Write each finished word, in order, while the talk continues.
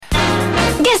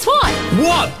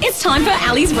What? It's time for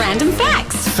Ali's Random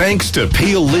Facts. Thanks to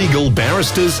Peel Legal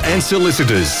barristers and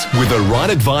solicitors with the right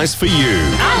advice for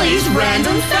you. Ali's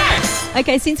Random Facts.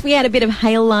 Okay, since we had a bit of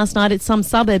hail last night at some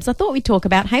suburbs, I thought we'd talk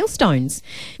about hailstones.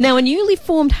 Now, a newly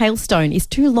formed hailstone is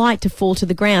too light to fall to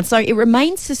the ground, so it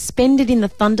remains suspended in the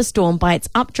thunderstorm by its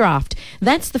updraft.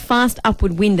 That's the fast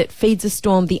upward wind that feeds a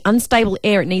storm the unstable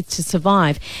air it needs to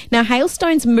survive. Now,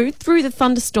 hailstones move through the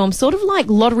thunderstorm sort of like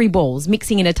lottery balls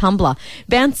mixing in a tumbler,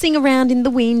 bouncing around in the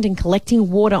wind and collecting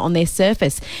water on their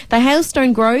surface. The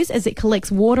hailstone grows as it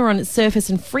collects water on its surface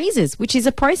and freezes, which is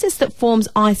a process that forms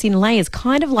ice in layers,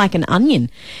 kind of like an onion.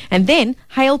 And then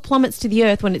hail plummets to the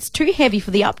earth when it's too heavy for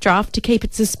the updraft to keep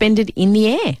it suspended in the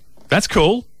air. That's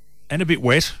cool. And a bit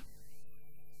wet.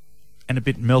 And a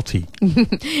bit melty.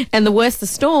 And the worse the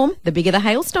storm, the bigger the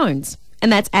hailstones.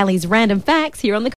 And that's Ali's Random Facts here on the